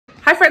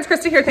friends,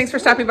 Krista here. Thanks for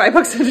stopping by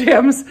Books and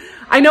Jams.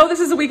 I know this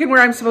is a weekend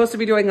where I'm supposed to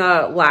be doing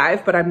a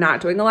live, but I'm not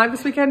doing a live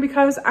this weekend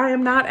because I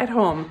am not at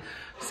home.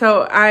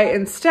 So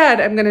instead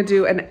I'm gonna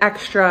do an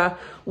extra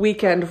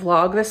weekend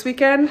vlog this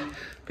weekend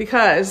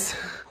because,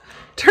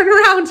 turn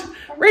around,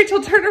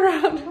 Rachel, turn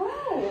around.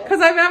 Because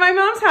I'm at my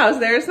mom's house.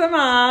 There's the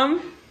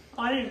mom.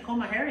 Oh, I didn't comb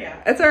my hair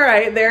yet. It's all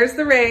right. There's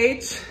the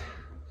Rach.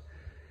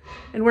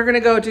 And we're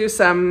gonna go do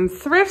some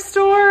thrift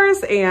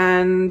stores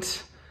and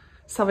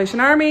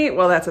Salvation Army.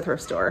 Well, that's a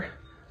thrift store.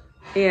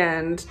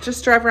 And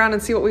just drive around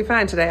and see what we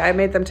find today. I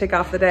made them take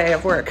off the day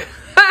of work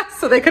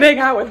so they could hang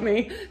out with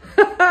me.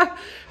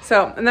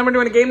 So, and then we're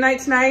doing a game night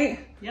tonight.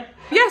 Yep.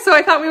 Yeah, so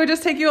I thought we would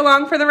just take you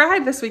along for the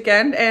ride this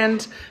weekend.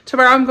 And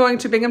tomorrow I'm going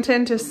to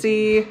Binghamton to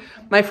see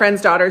my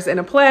friend's daughters in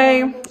a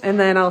play. And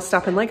then I'll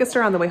stop in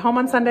Lancaster on the way home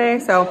on Sunday.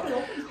 So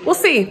we'll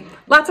see.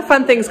 Lots of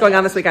fun things going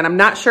on this weekend. I'm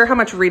not sure how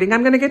much reading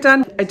I'm gonna get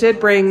done. I did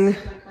bring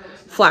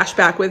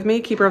Flashback with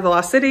me, Keeper of the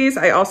Lost Cities.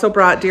 I also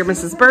brought Dear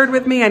Mrs. Bird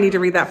with me. I need to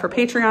read that for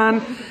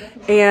Patreon.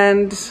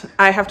 And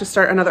I have to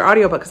start another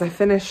audiobook because I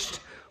finished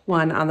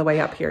one on the way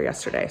up here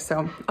yesterday.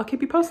 So I'll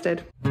keep you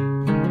posted.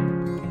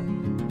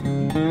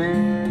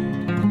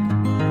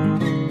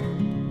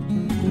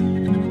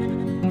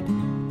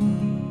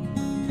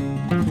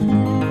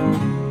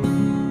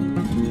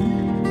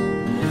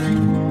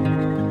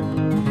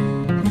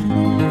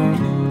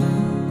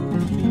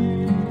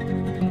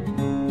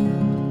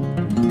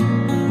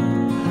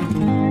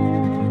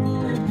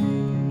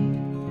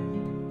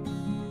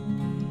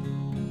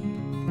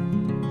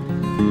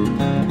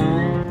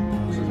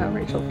 This is how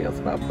Rachel feels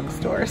about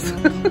bookstores.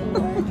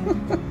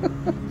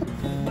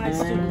 My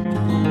student.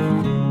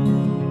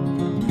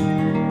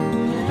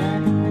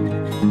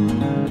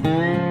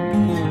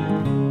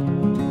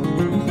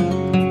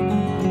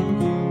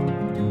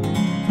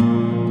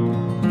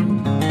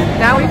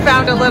 Now we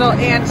found a little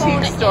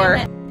antique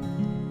store.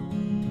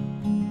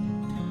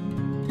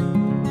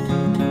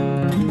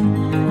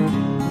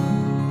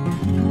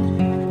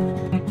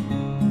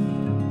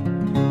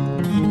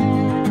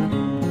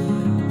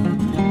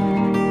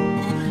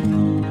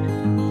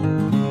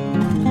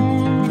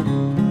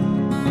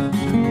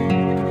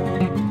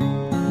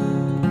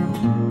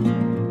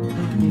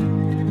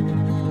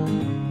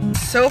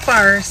 So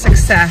far,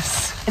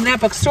 success. In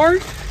that bookstore,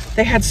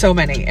 they had so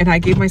many, and I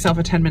gave myself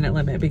a 10-minute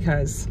limit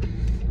because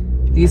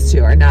these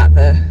two are not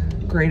the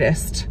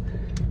greatest.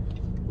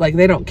 Like,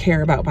 they don't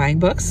care about buying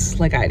books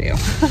like I do.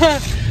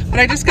 But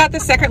I just got the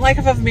Second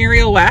Life of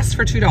Muriel West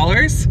for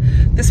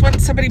 $2. This one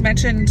somebody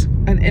mentioned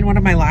in one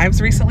of my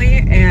lives recently,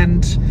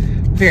 and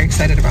very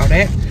excited about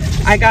it.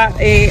 I got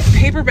a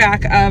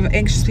paperback of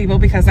Anxious People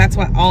because that's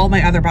what all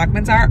my other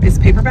Bachmans are, is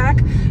paperback.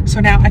 So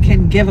now I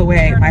can give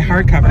away my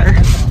hardcover.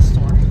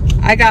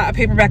 I got a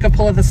paperback of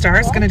Pull of the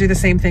Stars, gonna do the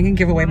same thing and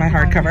give away my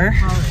hardcover.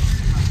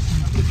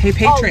 Hey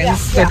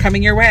patrons, they're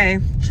coming your way.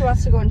 She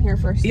wants to go in here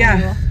first.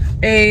 Yeah,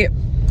 a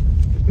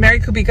Mary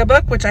Kubica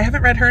book, which I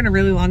haven't read her in a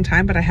really long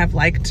time, but I have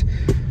liked,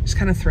 just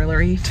kind of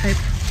thrillery type.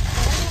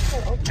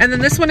 And then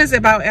this one is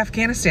about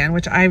Afghanistan,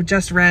 which I've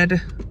just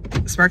read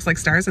Sparks Like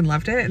Stars and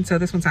loved it. And so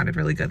this one sounded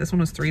really good. This one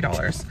was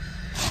 $3.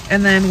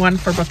 And then one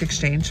for book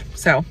exchange.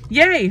 So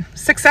yay,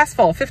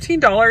 successful.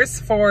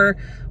 $15 for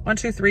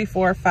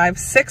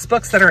 6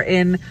 books that are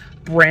in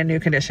brand new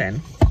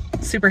condition.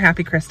 Super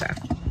happy, Krista.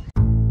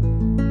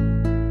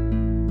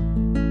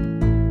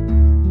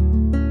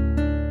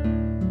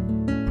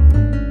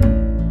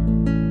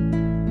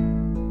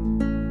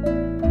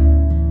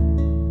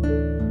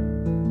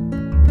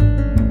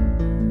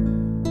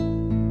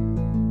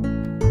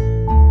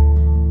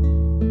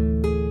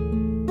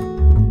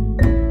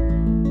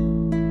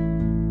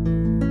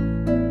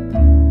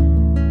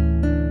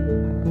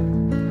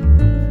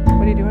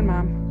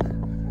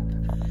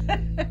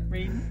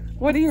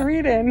 What are you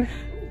reading?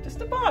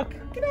 Just a book.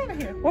 Get out of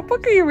here. What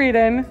book are you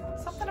reading?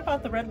 Something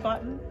about the red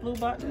button, blue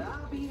button.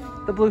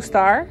 The Blue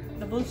Star?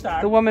 The Blue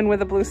Star. The Woman with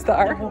the Blue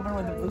Star. The Woman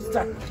with the Blue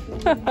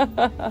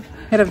Star.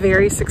 Had a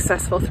very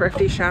successful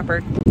thrifty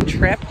shopper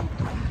trip.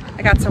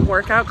 I got some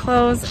workout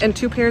clothes and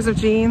 2 pairs of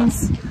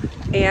jeans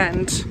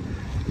and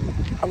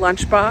a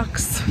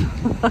lunchbox.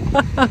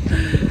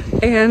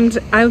 And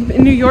I'm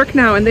in New York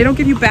now and they don't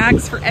give you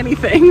bags for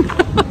anything.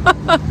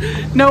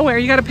 Nowhere.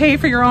 You got to pay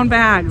for your own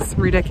bags.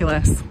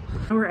 Ridiculous.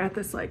 We're at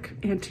this like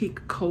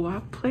antique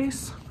co-op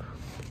place.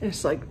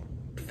 It's like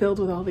filled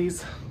with all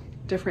these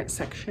different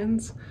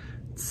sections.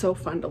 It's so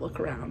fun to look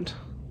around.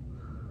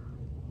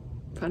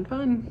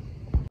 Fun.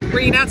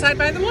 We're eating outside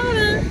by the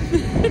water.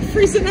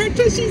 Freezing our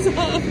tushies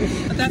off.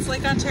 But that's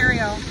Lake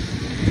Ontario.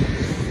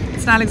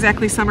 It's not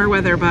exactly summer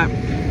weather, but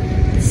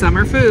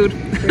summer food.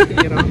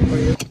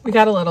 We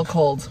got a little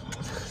cold,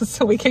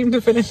 so we came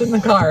to finish in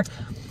the car.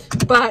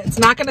 But it's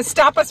not gonna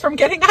stop us from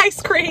getting ice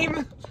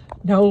cream.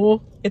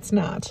 No, it's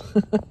not.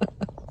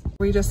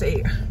 We just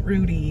ate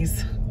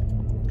Rudy's.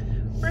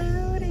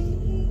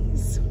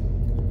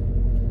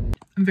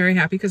 I'm very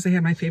happy because they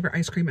had my favorite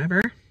ice cream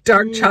ever.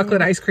 Dark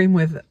chocolate ice cream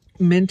with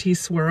minty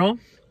swirl.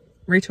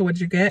 Rachel,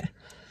 what'd you get?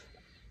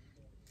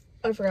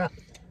 I forgot.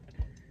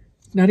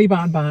 Nutty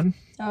Bonbon.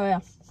 Oh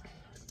yeah.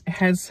 It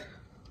has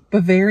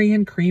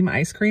Bavarian cream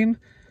ice cream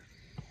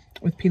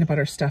with peanut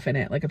butter stuff in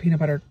it, like a peanut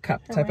butter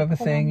cup type of a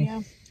thing.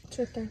 Yeah, it's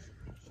right there.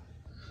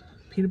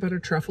 Peanut butter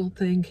truffle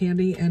thing,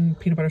 candy, and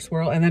peanut butter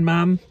swirl. And then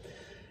Mom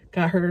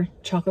got her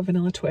chocolate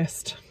vanilla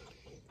twist,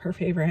 her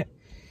favorite.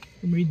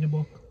 I'm reading a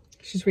book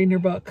She's reading her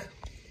book.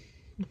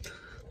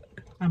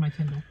 on my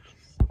Kindle.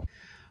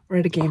 We're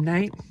at a game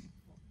night.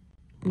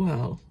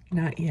 Well,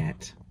 not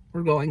yet.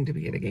 We're going to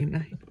be at a game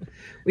night.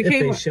 If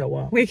they show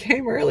up. We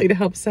came early to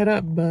help set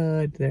up,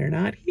 but they're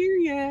not here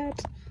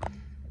yet.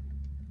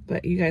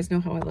 But you guys know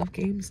how I love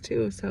games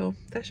too, so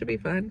that should be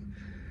fun.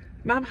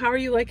 Mom, how are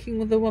you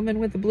liking the woman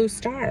with the blue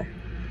star?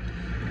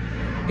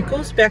 It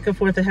goes back and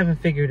forth. I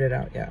haven't figured it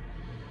out yet.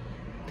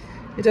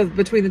 It does,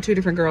 between the two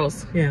different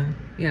girls. Yeah.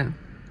 Yeah.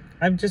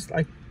 I'm just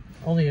like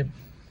only a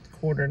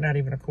quarter, not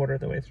even a quarter of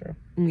the way through.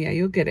 Yeah,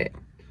 you'll get it.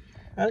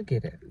 I'll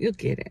get it. You'll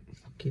get it.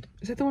 Get it.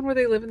 Is that the one where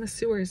they live in the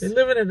sewers? They're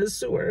living in a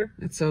sewer.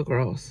 It's so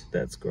gross.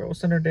 That's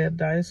gross. And her dad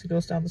dies. He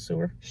goes down the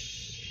sewer.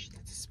 Shh,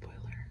 that's a spoiler.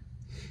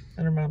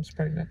 And her mom's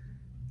pregnant.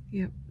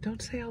 Yep.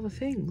 Don't say all the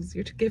things.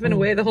 You're giving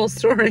away the whole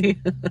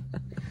story.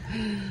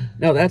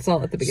 No, that's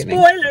all at the beginning.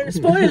 Spoiler!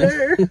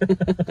 Spoiler!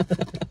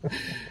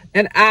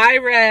 And I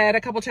read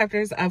a couple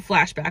chapters of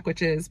Flashback,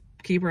 which is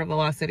Keeper of the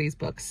Lost Cities,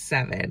 book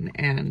 7.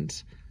 And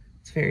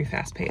it's very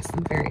fast paced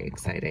and very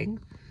exciting.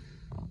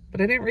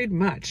 But I didn't read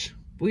much.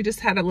 We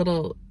just had a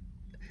little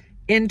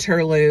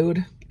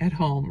interlude at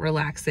home,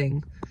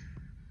 relaxing,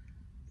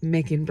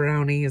 making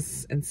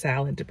brownies and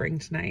salad to bring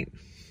tonight.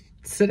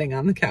 Sitting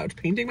on the couch,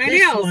 painting my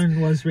nails. This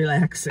one was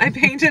relaxing. I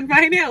painted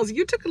my nails.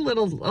 You took a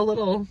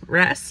little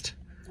rest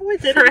Oh, I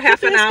did. for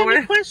half an hour.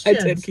 I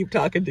Questions. did keep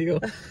talking to you.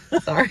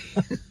 Sorry.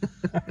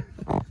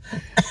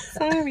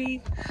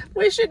 Sorry.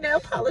 Where's your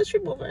nail polish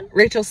remover?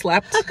 Rachel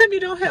slept. How come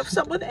you don't have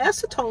some with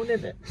acetone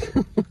in it?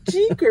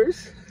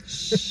 Jeekers.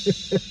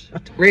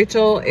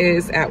 Rachel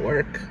is at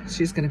work.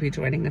 She's going to be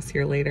joining us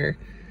here later.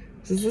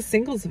 This is a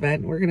singles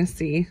event. We're going to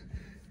see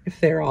if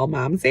they're all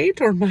mom's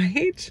age or my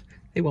age.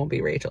 They won't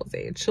be Rachel's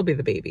age. She'll be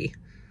the baby.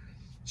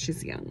 She's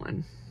the young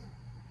one.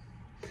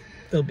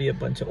 There'll be a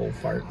bunch of old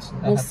farts.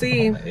 We'll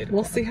see.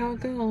 We'll see how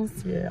it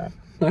goes. Yeah.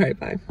 All right,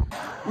 bye.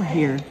 We're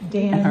here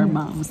at our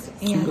mom's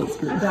singles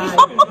group.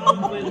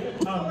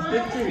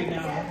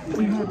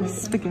 We had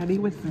spaghetti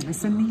with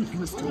venison meat. It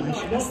was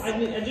delicious.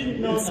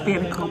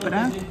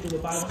 Spanakopita,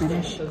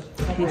 Spanish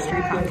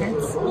pastry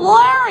pockets.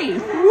 Larry,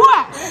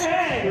 what?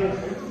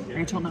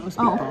 Rachel knows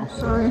people. Oh,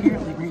 sorry.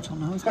 Apparently Rachel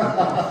knows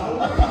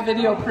people.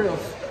 Video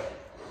proof.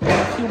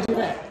 You do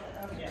that.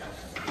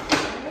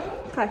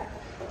 Okay.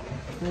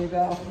 There you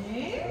go.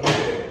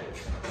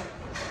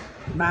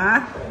 Ma,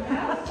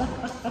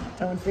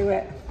 don't do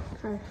it.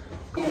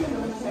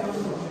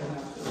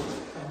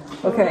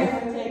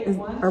 Okay.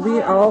 Are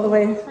we all the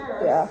way?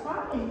 Yeah.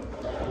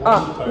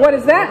 What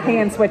is that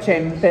hand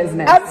switching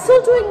business? I'm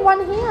still doing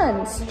one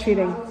hand.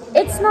 Cheating.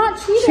 It's not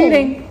cheating.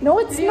 Cheating. No,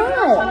 it's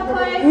not.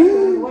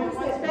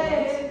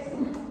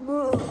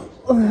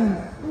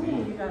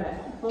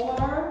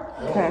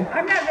 Okay.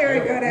 I'm not very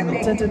good at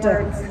making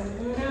words.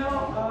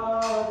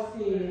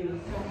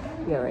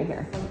 Yeah, right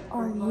here.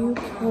 Are you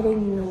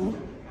kidding me?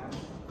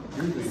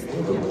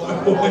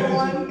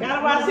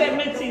 Gotta watch that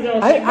Mitzi though.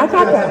 I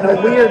thought that in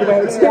a weird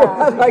way too.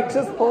 I like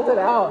just pulled it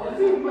out.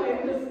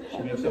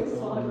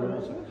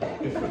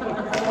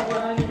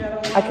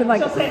 I can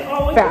like fast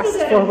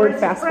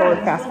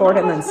forward,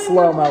 and then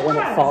slow-mo when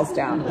it falls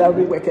down. That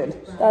would be wicked.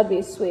 That'd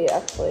be sweet,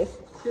 actually.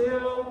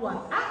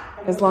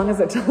 As long as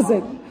it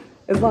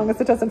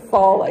doesn't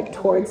fall like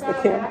towards the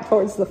camera,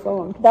 towards the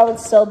phone. That would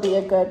still be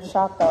a good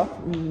shot, though.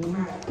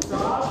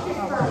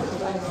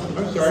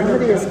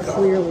 Somebody is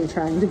clearly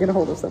trying to get a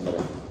hold of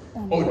somebody.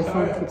 The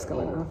phone keeps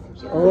going off.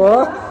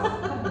 Oh.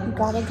 You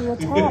gotta do a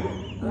tap. You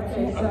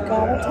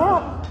gotta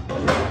tap.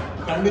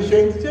 Time to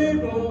shake the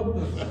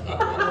table.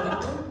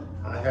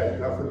 I had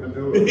nothing to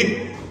do with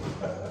it.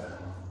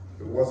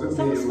 It wasn't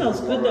Something me.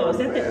 smells good though. Is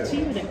that that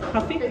tea with that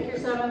coffee?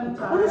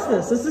 What is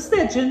this? Is this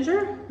that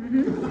ginger?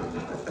 Mm-hmm.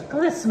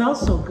 Oh, that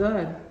smells so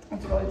good.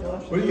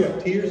 What do you got,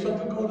 tea or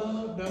something going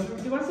on down there?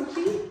 Do you want some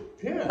tea?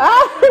 Yeah.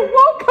 Ah, it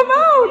won't come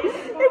out.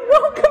 It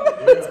won't come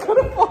out. It's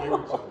gonna fall.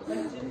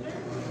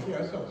 Yeah,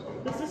 that sounds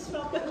good. Does this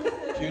smell good?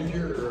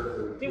 Ginger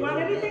or... Do you want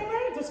anything,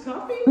 Larry? Just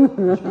coffee?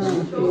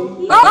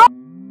 Oh!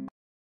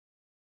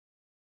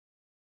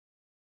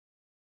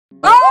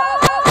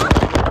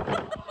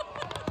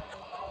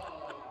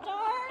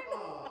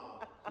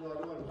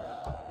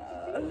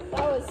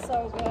 That was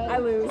so good. I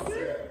lose.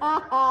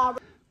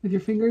 With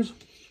your fingers?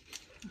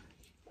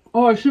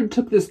 Oh, I should have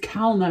took this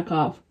cowl neck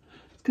off.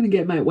 It's gonna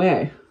get in my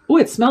way. Oh,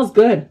 it smells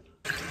good.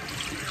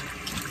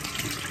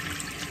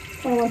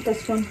 I want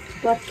this one.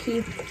 Black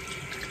key.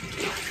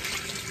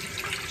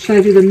 Should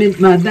I do the mint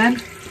mud then?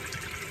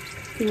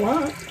 You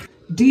want?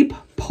 Deep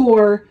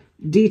pore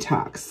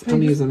detox.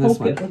 I'm using this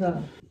one.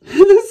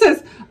 This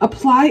says,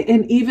 apply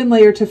an even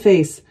layer to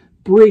face.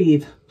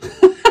 Breathe.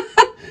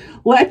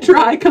 Let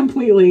dry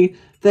completely.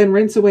 Then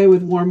rinse away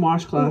with warm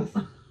washcloth.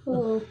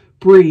 Oh.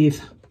 Breathe.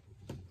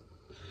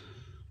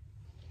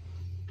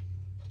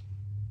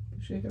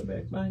 Shake her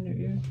back behind your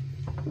ear.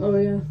 Oh,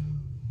 yeah.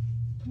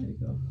 There you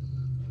go.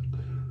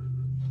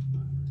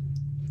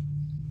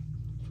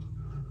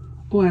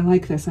 Oh, I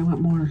like this. I want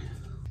more.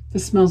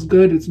 This smells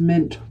good. It's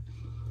mint.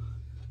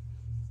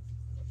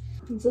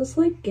 Is this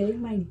like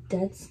getting my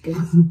dead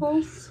skin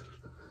cells?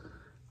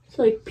 It's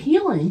like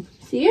peeling.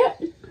 See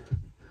it?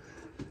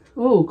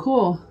 Oh,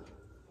 cool.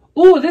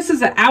 Oh, this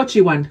is an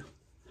ouchie one.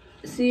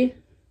 See?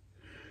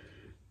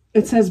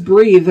 It says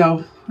breathe,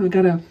 though. I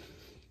gotta...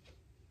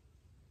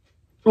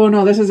 Oh,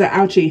 no, this is an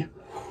ouchie.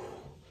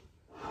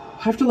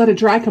 I have to let it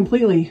dry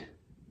completely.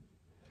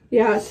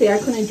 Yeah, see, I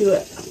couldn't do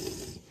it.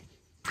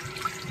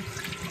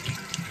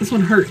 This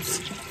one hurts.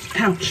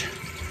 Ouch.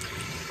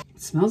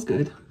 It smells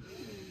good.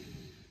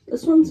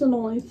 This one's an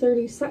only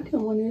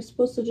 30-second one. You're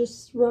supposed to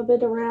just rub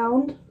it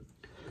around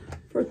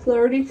for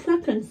 30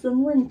 seconds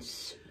and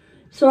rinse.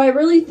 So I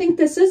really think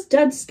this is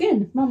dead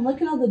skin. Mom,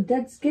 look at all the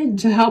dead skin.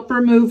 To help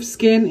remove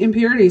skin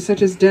impurities,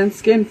 such as dense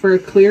skin, for a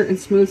clear and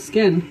smooth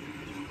skin.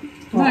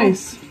 Wow.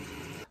 Nice.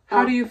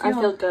 How do you feel?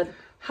 I feel good.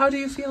 How do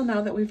you feel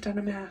now that we've done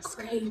a mask?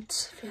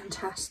 Great,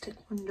 fantastic,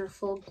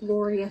 wonderful,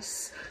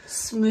 glorious,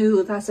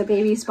 smooth as a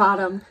baby's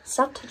bottom.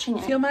 Stop touching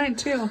it. Feel mine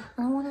too.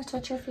 I don't want to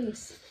touch your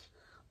face.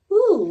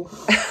 Ooh.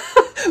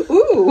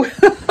 Ooh.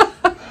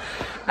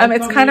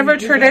 It's kind of a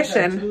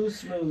tradition.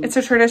 It's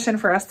a tradition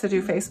for us to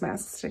do face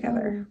masks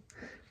together.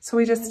 So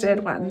we just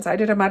did ones. I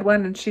did a mud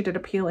one and she did a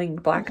peeling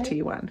black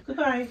tea one.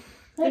 Goodbye.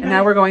 And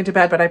now we're going to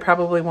bed, but I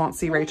probably won't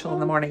see Rachel in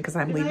the morning because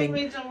I'm leaving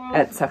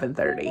at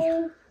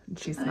 7:30.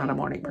 She's not a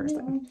morning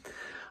person.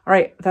 All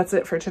right, that's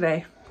it for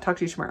today. Talk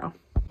to you tomorrow.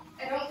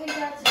 I don't think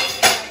that's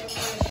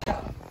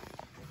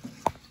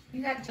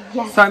you got to.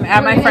 Yes. So I'm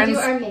at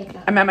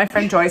my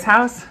friend Joy's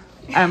house.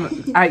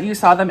 You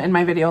saw them in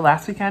my video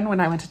last weekend when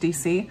I went to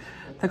DC.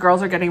 The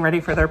girls are getting ready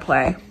for their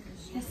play.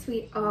 Yes,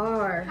 we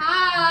are.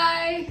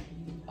 Hi.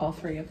 All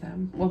three of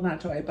them. Well,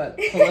 not Joy, but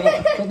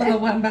the little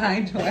one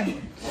behind Joy.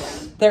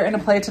 They're in a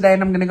play today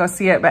and I'm gonna go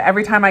see it. But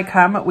every time I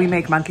come, we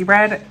make monkey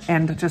bread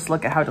and just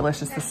look at how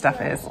delicious this stuff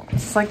is.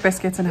 It's like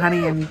biscuits and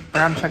honey and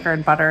brown sugar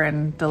and butter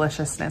and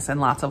deliciousness and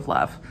lots of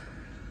love.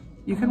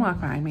 You can walk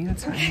behind me,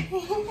 that's fine.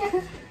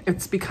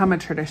 It's become a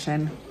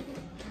tradition.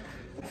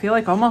 I feel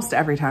like almost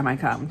every time I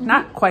come.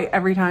 Not quite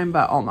every time,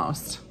 but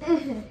almost.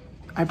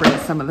 I bring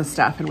some of the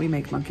stuff and we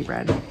make monkey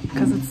bread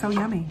because it's so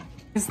yummy.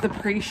 This is the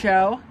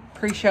pre-show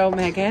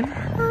Megan.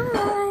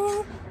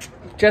 Hi.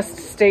 Just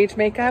stage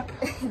makeup?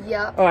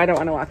 Yep. Oh, I don't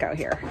want to walk out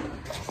here.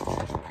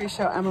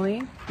 Pre-show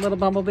Emily, little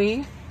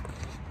bumblebee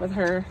with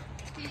her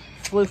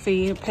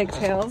floofy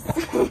pigtails.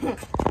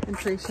 And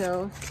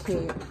pre-show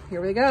Kate. Here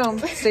we go.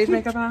 Stage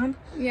makeup on.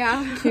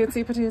 Yeah.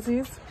 Cutesy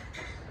patootsies.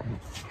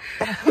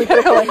 We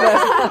gotta go like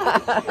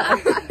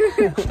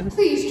that.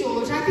 Please,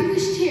 George, I think we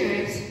should hear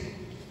it.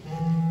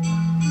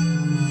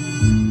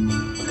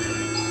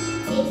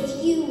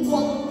 If you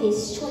want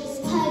this choice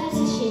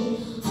position,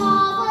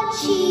 have a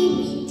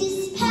cheery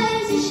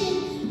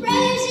disposition,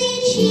 rosy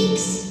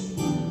cheeks,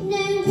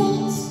 know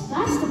what?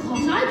 That's the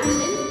part I've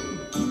written.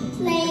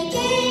 Play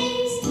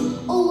games,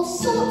 all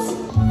sorts,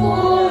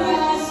 for a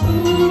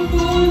smooth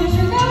voice,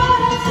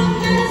 regardless of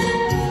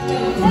medicine, go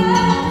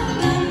down,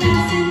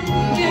 medicine,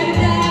 go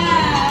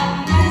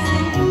down,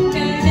 medicine,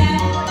 go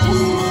down,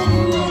 just a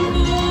smooth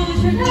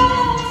voice,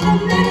 regardless of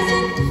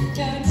medicine,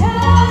 go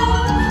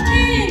down,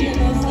 in the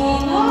most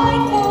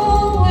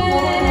delightful way.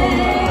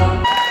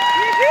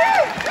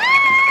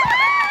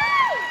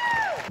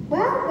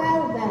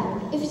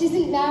 Well, if it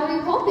isn't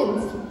Mary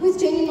Poppins with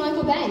Jane and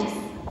Michael Banks.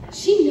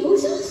 She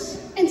knows us.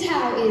 And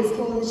how is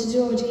College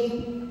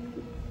Georgie?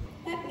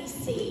 Let me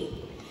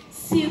see.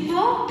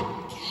 Super,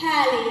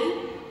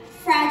 cali,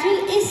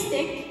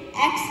 fragilistic,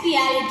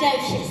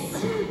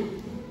 expialidocious.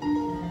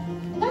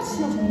 That's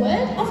not a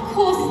word. Of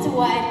course it's a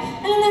word,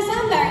 and unless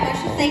I'm very much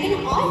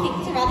mistaken, I think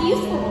it's a rather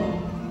useful one.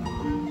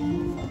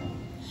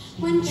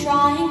 When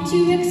trying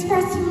to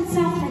express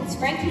oneself, it's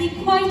frankly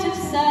quite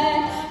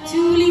absurd to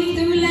leaf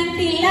through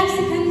lengthy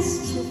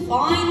lexicons to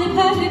find the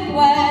perfect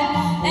word.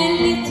 A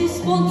little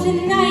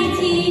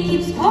spontaneity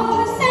keeps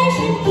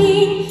conversation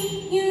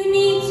keen. You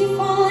need to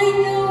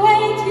find a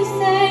way to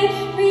say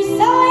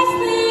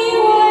precisely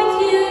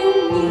what you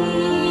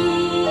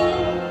mean.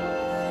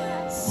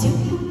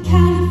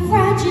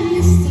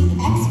 Supercalifragilistic,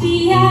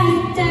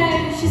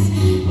 expialidocious.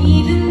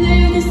 Even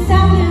though the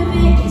sound of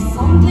it is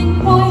something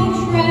quite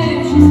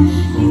atrocious,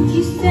 if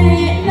you say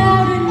it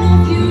loud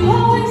enough, you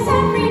always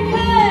sound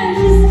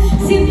precocious.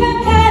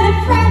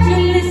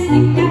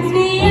 Supercalifragilistic,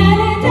 expialidocious.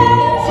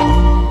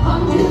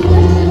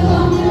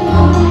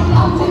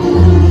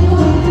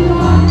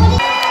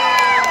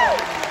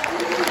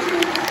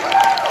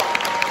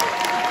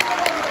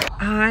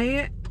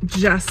 I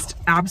just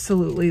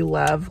absolutely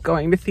love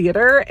going to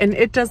theater, and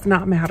it does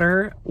not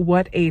matter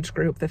what age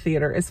group the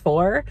theater is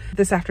for.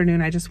 This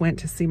afternoon, I just went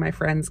to see my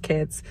friend's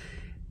kids.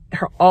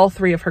 All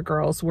three of her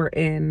girls were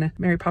in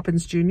Mary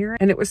Poppins Jr.,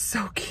 and it was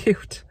so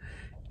cute.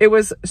 It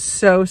was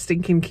so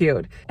stinking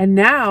cute. And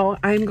now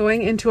I'm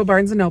going into a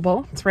Barnes &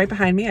 Noble. It's right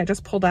behind me. I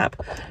just pulled up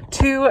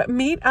to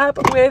meet up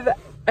with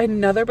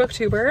another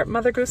booktuber,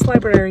 Mother Goose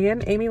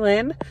Librarian, Amy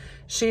Lynn.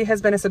 She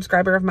has been a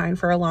subscriber of mine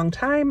for a long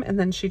time, and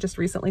then she just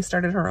recently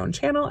started her own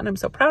channel, and I'm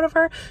so proud of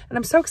her, and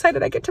I'm so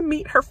excited I get to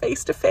meet her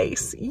face to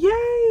face.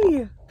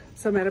 Yay!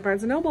 So I'm at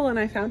Barnes & Noble, and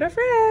I found a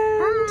friend.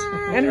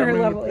 Hi. And her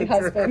lovely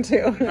husband,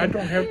 too. I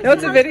don't have to. No,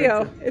 it's a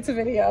video. It's a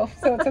video,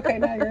 so it's okay.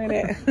 Now you're in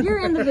it. You're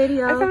in the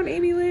video. I found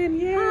Amy Lynn.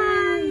 Yay!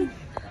 Hi.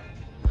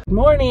 Good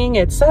morning.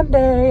 It's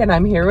Sunday, and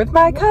I'm here with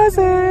my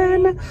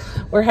cousin.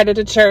 We're headed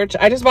to church.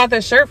 I just bought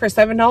this shirt for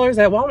 $7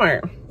 at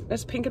Walmart.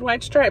 It's pink and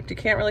white striped. You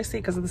can't really see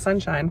because of the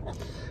sunshine.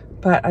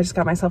 But I just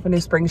got myself a new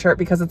spring shirt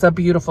because it's a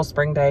beautiful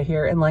spring day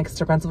here in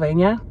Lancaster,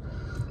 Pennsylvania.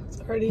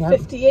 Already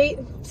 58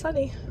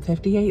 sunny.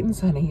 58 and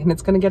sunny, and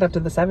it's going to get up to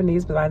the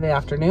 70s by the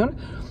afternoon.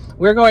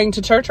 We're going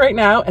to church right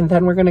now, and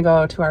then we're going to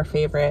go to our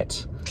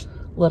favorite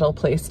little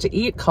place to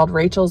eat called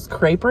Rachel's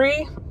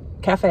Creperie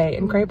Cafe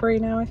and Creperie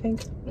now, I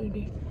think.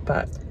 Maybe.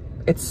 But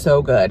it's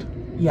so good.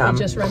 Yum.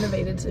 They just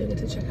renovated, so you get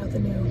to check out the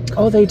new.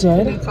 Oh, they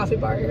did? The new coffee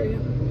bar area.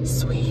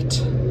 Sweet.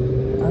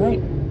 All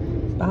right.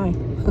 Bye.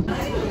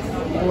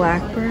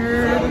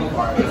 Blackbird and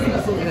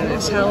a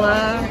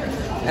Nutella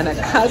and a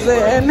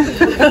cousin.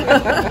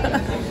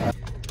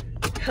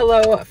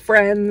 Hello,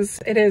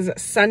 friends. It is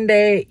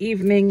Sunday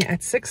evening at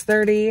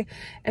 6:30,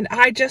 and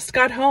I just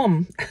got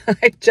home.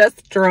 I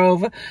just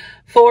drove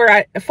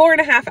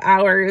 4.5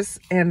 hours,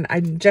 and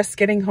I'm just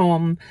getting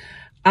home.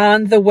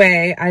 On the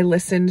way, I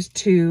listened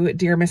to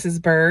Dear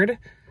Mrs. Bird.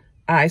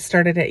 I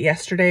started it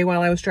yesterday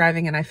while I was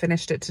driving, and I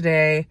finished it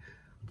today.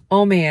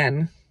 Oh,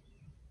 man.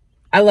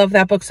 I love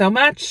that book so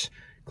much.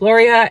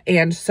 Gloria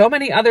and so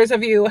many others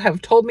of you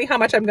have told me how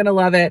much I'm going to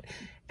love it.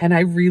 And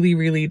I really,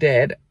 really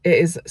did. It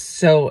is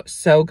so,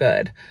 so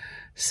good.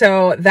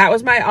 So that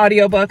was my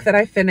audiobook that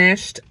I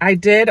finished. I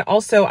did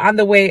also on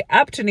the way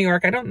up to New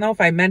York. I don't know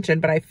if I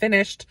mentioned, but I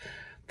finished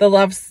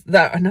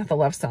not the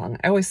love song.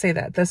 I always say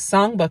that. The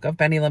songbook of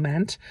Benny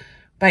Lament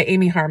by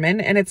Amy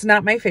Harmon. And it's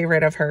not my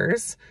favorite of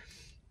hers.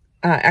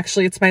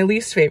 Actually, it's my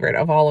least favorite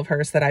of all of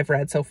hers that I've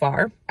read so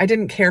far. I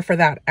didn't care for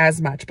that as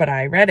much, but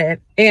I read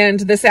it. And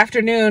this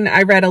afternoon,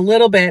 I read a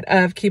little bit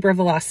of Keeper of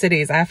the Lost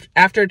Cities.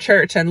 After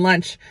church and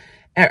lunch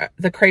at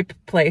the crepe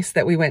place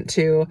that we went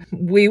to,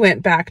 we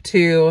went back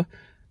to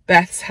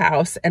Beth's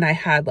house, and I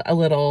had a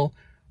little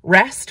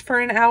rest for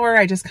an hour.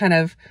 I just kind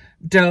of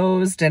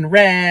dozed and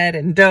read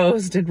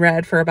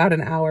for about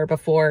an hour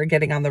before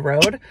getting on the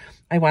road.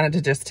 I wanted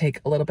to just take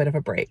a little bit of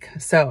a break.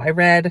 So I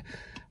read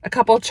a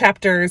couple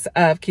chapters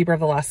of Keeper of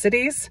the Lost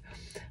Cities,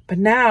 but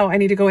now I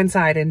need to go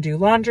inside and do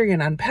laundry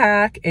and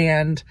unpack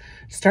and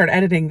start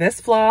editing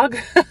this vlog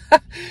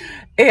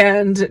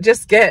and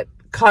just get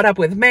caught up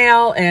with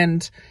mail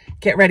and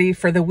get ready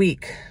for the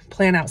week,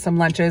 plan out some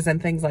lunches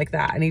and things like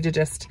that. I need to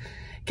just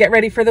get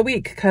ready for the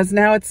week because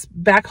now it's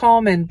back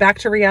home and back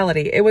to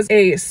reality. It was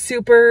a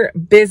super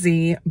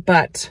busy,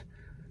 but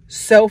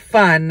so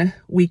fun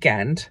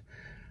weekend.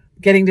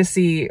 Getting to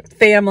see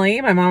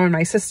family, my mom and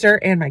my sister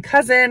and my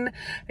cousin.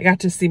 I got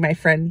to see my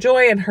friend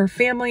Joy and her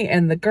family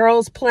and the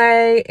girls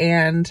play,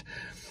 and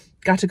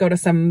got to go to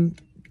some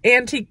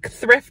antique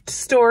thrift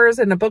stores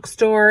and a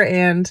bookstore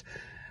and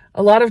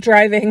a lot of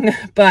driving,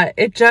 but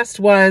it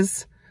just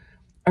was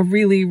a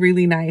really,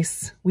 really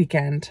nice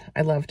weekend.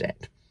 I loved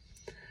it.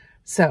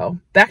 So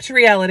back to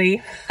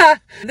reality.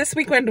 This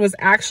weekend was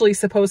actually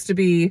supposed to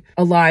be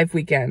a live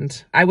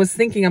weekend. I was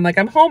thinking,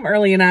 I'm home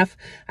early enough.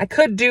 I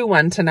could do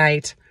one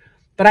tonight,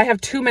 but I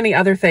have too many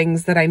other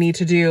things that I need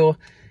to do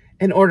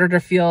in order to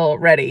feel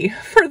ready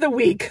for the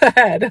week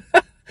ahead.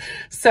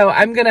 So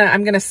I'm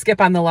gonna skip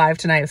on the live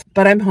tonight,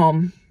 but I'm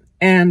home,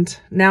 and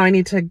now I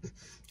need to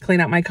clean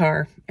out my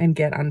car and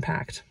get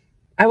unpacked.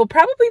 I will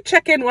probably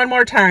check in one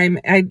more time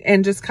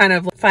and just kind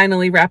of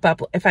finally wrap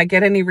up. If I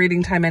get any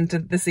reading time into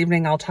this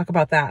evening, I'll talk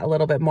about that a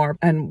little bit more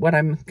and what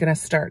I'm gonna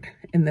start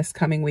in this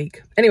coming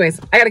week.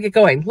 Anyways, I gotta get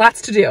going.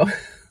 Lots to do.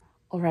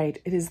 All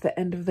right, it is the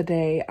end of the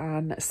day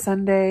on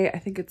Sunday. I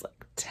think it's like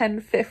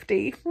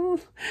 10:50.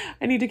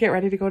 I need to get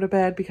ready to go to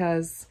bed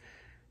because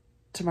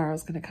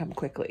tomorrow's gonna come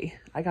quickly.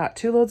 I got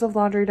 2 loads of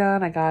laundry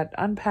done. I got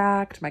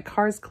unpacked. My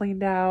car's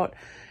cleaned out.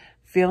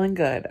 Feeling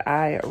good.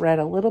 I read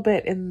a little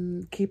bit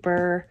in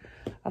Keeper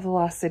of the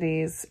Lost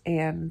Cities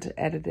and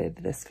edited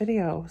this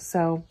video.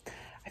 So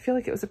I feel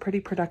like it was a pretty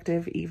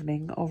productive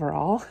evening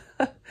overall.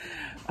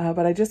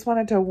 But I just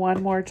wanted to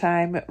one more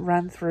time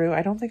run through.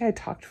 I don't think I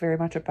talked very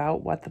much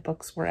about what the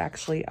books were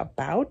actually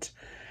about.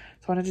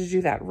 So I wanted to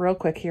do that real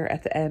quick here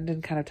at the end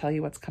and kind of tell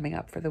you what's coming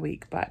up for the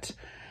week. But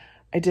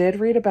I did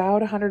read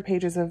about 100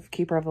 pages of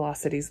Keeper of the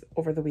Lost Cities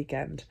over the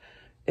weekend.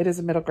 It is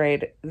a middle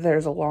grade.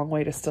 There's a long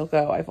way to still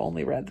go. I've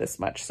only read this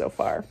much so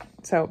far.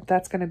 So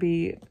that's going to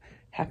be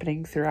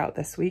happening throughout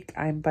this week.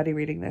 I'm buddy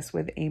reading this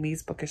with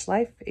Amy's Bookish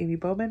Life, Amy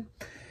Bowman,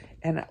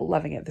 and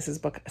loving it. This is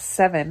book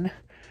 7.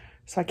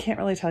 So I can't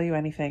really tell you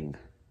anything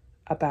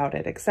about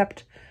it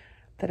except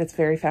that it's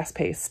very fast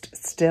paced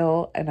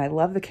still. And I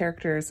love the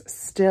characters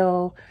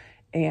still.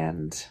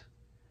 And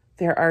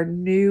there are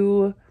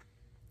new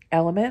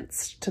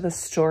elements to the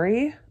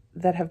story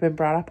that have been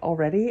brought up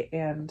already.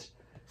 And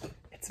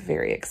it's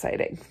very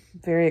exciting.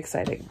 Very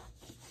exciting.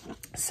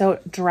 So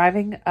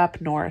driving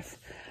up north,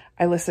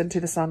 I listened to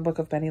the Songbook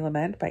of Benny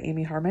Lament by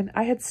Amy Harmon.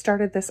 I had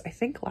started this, I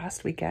think,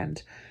 last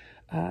weekend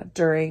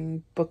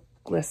during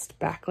Booklist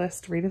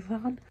Backlist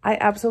Readathon. I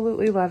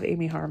absolutely love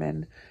Amy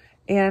Harmon.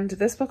 And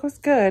this book was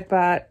good,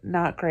 but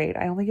not great.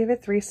 I only gave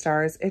it 3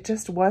 stars. It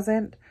just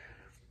wasn't,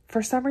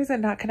 for some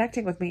reason, not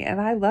connecting with me. And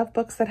I love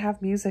books that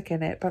have music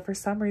in it, but for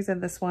some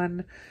reason, this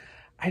one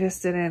I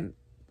just didn't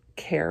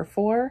care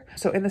for.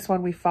 So in this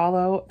one, we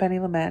follow Benny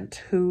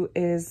Lament, who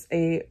is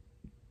a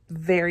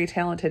very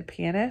talented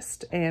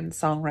pianist and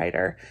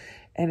songwriter,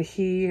 and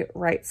he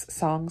writes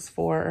songs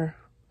for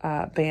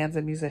bands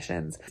and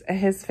musicians.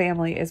 His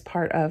family is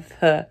part of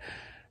the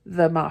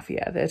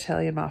mafia, the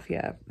Italian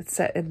mafia. It's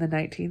set in the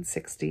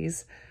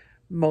 1960s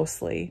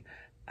mostly.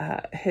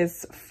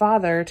 His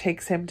father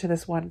takes him to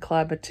this one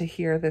club to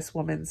hear this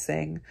woman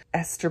sing,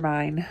 Esther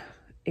Mine,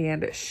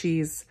 and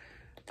she's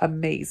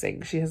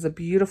amazing. She has a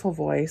beautiful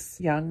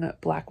voice, young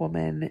Black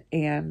woman,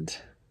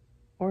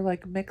 or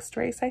like mixed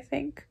race, I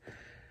think.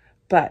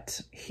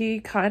 But he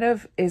kind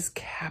of is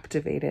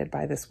captivated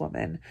by this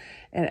woman.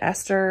 And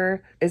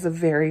Esther is a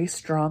very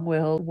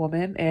strong-willed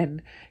woman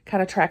and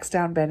kind of tracks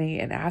down Benny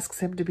and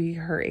asks him to be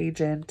her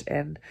agent.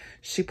 And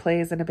she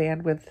plays in a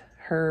band with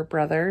her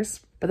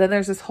brothers. But then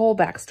there's this whole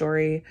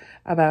backstory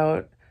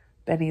about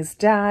Benny's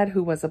dad,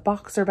 who was a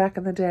boxer back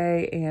in the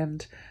day.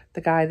 And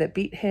the guy that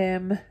beat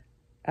him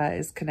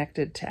is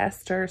connected to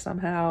Esther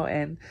somehow.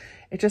 And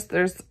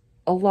there's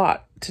a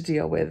lot to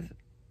deal with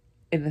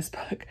in this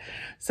book.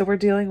 So we're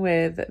dealing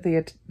with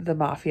the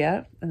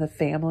mafia and the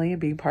family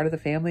and being part of the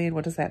family and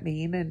what does that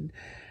mean. And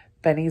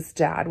Benny's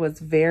dad was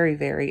very,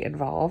 very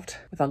involved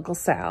with Uncle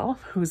Sal,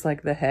 who's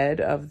like the head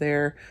of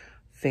their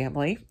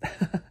family.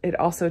 It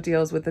also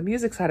deals with the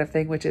music side of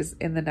thing, which is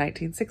in the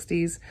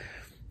 1960s,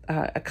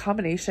 a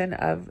combination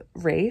of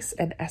race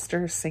and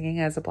Esther singing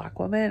as a Black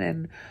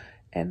woman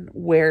and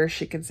where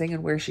she can sing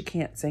and where she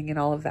can't sing and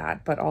all of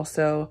that, but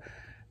also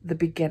the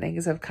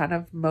beginnings of kind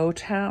of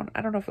Motown.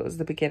 I don't know if it was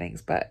the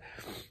beginnings, but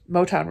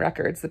Motown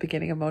Records, the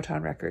beginning of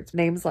Motown Records.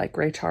 Names like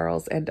Ray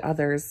Charles and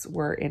others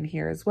were in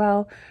here as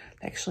well.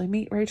 They actually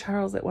meet Ray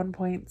Charles at one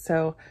point.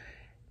 So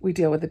we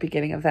deal with the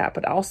beginning of that,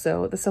 but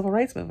also the civil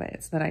rights movement.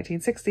 It's the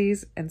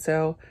 1960s. And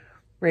so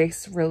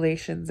race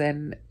relations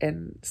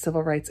and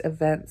civil rights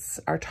events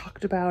are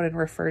talked about and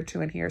referred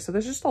to in here. So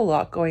there's just a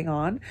lot going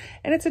on,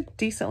 and it's a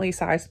decently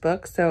sized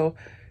book. So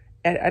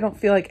I don't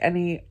feel like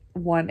any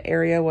one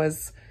area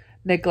was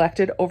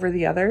neglected over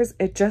the others.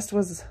 It just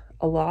was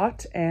a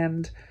lot.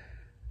 And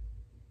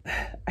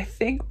I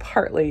think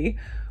partly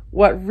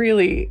what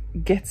really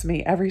gets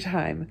me every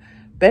time,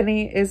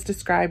 Benny is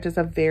described as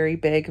a very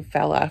big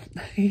fella.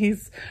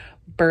 He's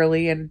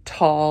burly and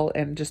tall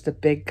and just a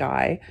big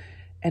guy.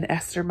 And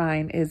Esther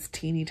Mine is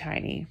teeny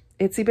tiny,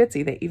 itsy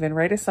bitsy. They even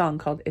write a song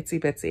called Itsy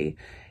Bitsy.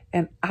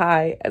 And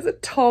I, as a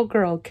tall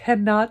girl,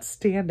 cannot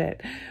stand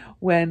it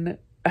when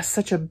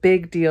such a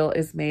big deal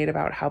is made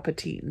about how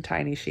petite and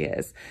tiny she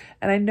is.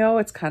 And I know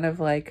it's kind of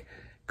like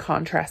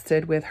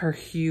contrasted with her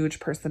huge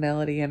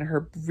personality and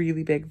her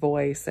really big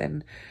voice.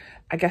 And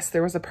I guess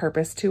there was a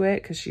purpose to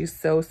it because she's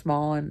so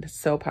small and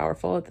so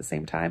powerful at the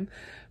same time.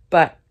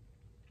 But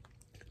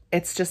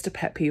it's just a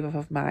pet peeve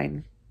of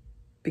mine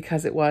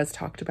because it was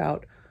talked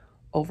about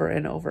over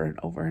and over and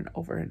over and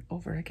over and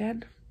over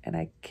again. And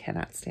I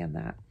cannot stand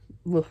that.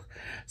 Ugh.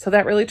 So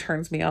that really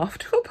turns me off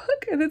to a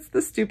book, and it's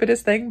the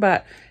stupidest thing,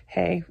 but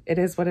hey, it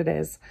is what it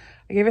is.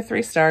 I gave it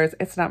 3 stars.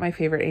 It's not my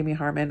favorite Amy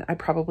Harmon. I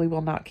probably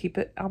will not keep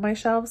it on my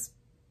shelves,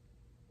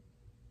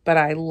 but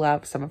I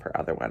love some of her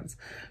other ones.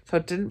 So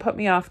it didn't put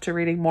me off to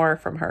reading more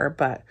from her,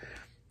 but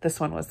this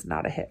one was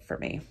not a hit for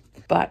me.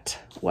 But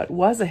what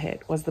was a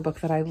hit was the book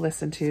that I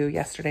listened to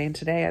yesterday and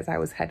today as I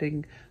was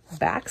heading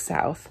back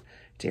south,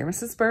 Dear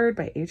Mrs. Bird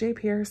by A.J.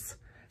 Pierce.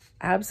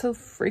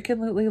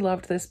 Absolutely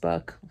loved this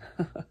book.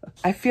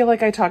 I feel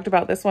like I talked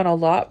about this one a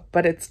lot,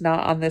 but it's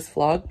not on this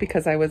vlog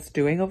because I was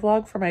doing a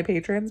vlog for my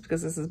patrons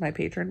because this is my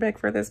patron pick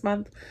for this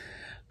month.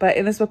 But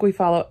in this book, we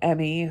follow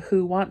Emmy,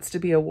 who wants to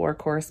be a war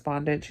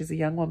correspondent. She's a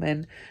young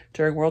woman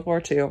during World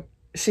War II.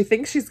 She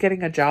thinks she's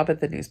getting a job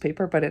at the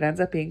newspaper, but it ends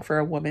up being for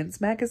a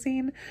women's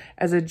magazine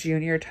as a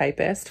junior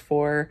typist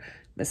for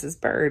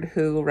Mrs. Bird,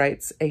 who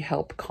writes a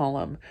help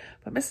column.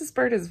 But Mrs.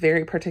 Bird is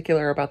very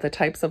particular about the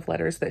types of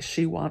letters that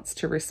she wants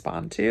to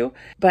respond to.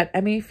 But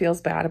Emmy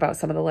feels bad about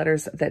some of the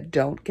letters that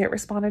don't get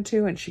responded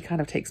to, and she kind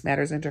of takes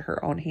matters into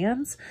her own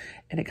hands,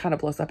 and it kind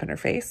of blows up in her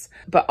face.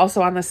 But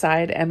also on the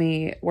side,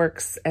 Emmy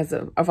works as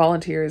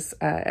volunteers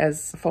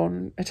as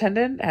phone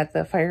attendant at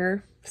the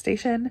fire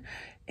station.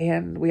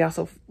 And we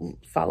also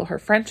follow her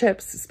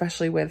friendships,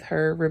 especially with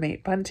her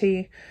roommate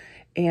Bunty.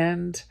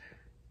 And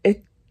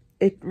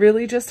it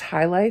really just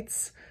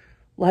highlights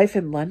life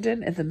in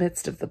London in the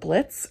midst of the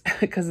Blitz,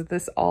 because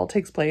this all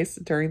takes place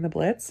during the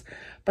Blitz.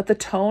 But the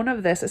tone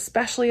of this,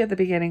 especially at the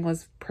beginning,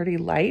 was pretty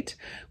light,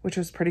 which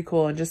was pretty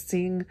cool. And just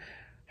seeing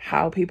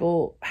how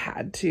people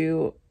had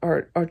to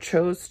or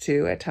chose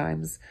to at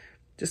times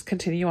just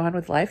continue on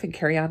with life and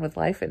carry on with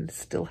life and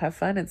still have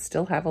fun and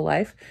still have a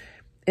life,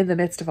 in the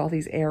midst of all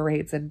these air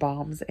raids and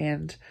bombs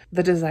and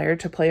the desire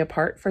to play a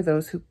part for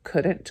those who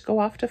couldn't go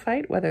off to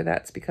fight, whether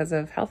that's because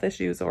of health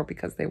issues or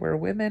because they were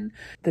women,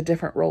 the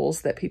different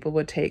roles that people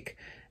would take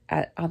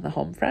on the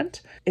home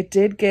front. It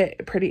did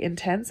get pretty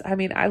intense. I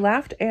mean, I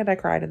laughed and I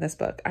cried in this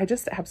book. I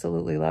just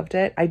absolutely loved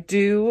it. I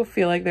do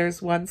feel like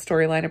there's one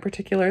storyline in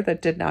particular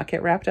that did not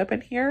get wrapped up in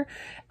here.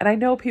 And I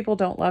know people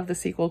don't love the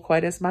sequel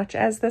quite as much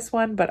as this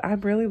one, but I'm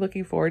really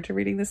looking forward to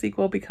reading the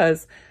sequel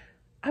because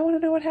I want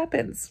to know what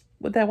happens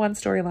with that one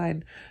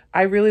storyline.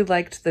 I really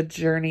liked the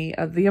journey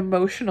of the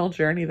emotional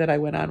journey that I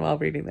went on while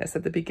reading this.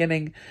 At the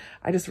beginning,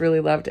 I just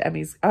really loved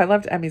Emmy's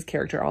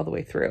character all the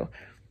way through.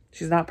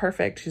 She's not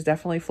perfect. She's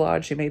definitely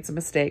flawed. She made some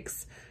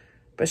mistakes,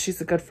 but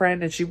she's a good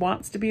friend and she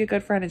wants to be a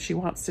good friend and she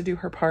wants to do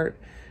her part.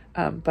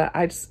 But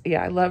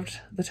I loved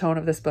the tone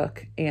of this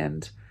book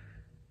and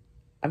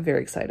I'm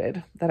very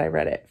excited that I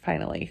read it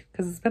finally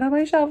because it's been on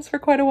my shelves for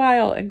quite a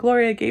while. And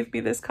Gloria gave me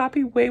this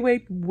copy way,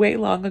 way, way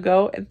long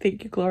ago. And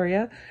thank you,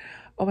 Gloria.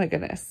 Oh my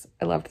goodness.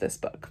 I loved this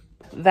book.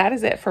 That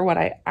is it for what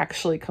I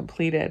actually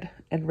completed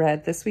and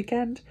read this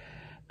weekend.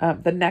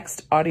 The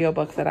next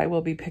audiobook that I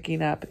will be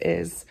picking up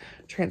is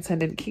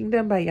Transcendent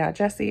Kingdom by Ya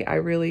Jessie. I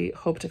really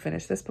hope to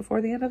finish this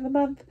before the end of the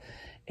month.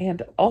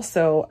 And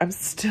also,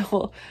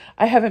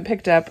 I haven't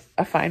picked up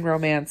A Fine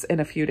Romance in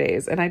a few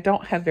days, and I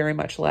don't have very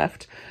much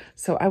left.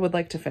 So I would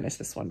like to finish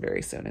this one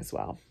very soon as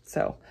well.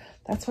 So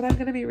that's what I'm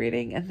going to be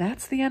reading. And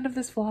that's the end of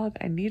this vlog.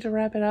 I need to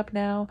wrap it up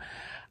now.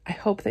 I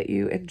hope that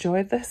you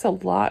enjoyed this. A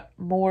lot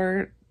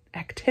more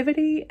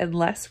activity and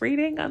less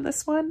reading on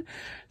this one.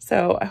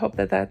 So I hope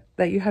that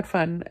you had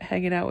fun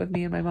hanging out with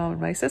me and my mom and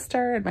my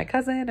sister and my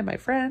cousin and my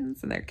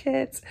friends and their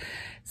kids,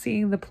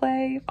 seeing the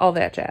play, all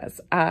that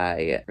jazz.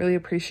 I really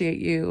appreciate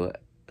you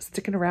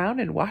sticking around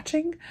and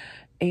watching,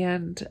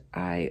 and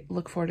I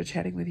look forward to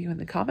chatting with you in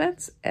the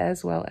comments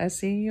as well as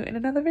seeing you in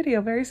another video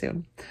very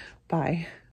soon. Bye.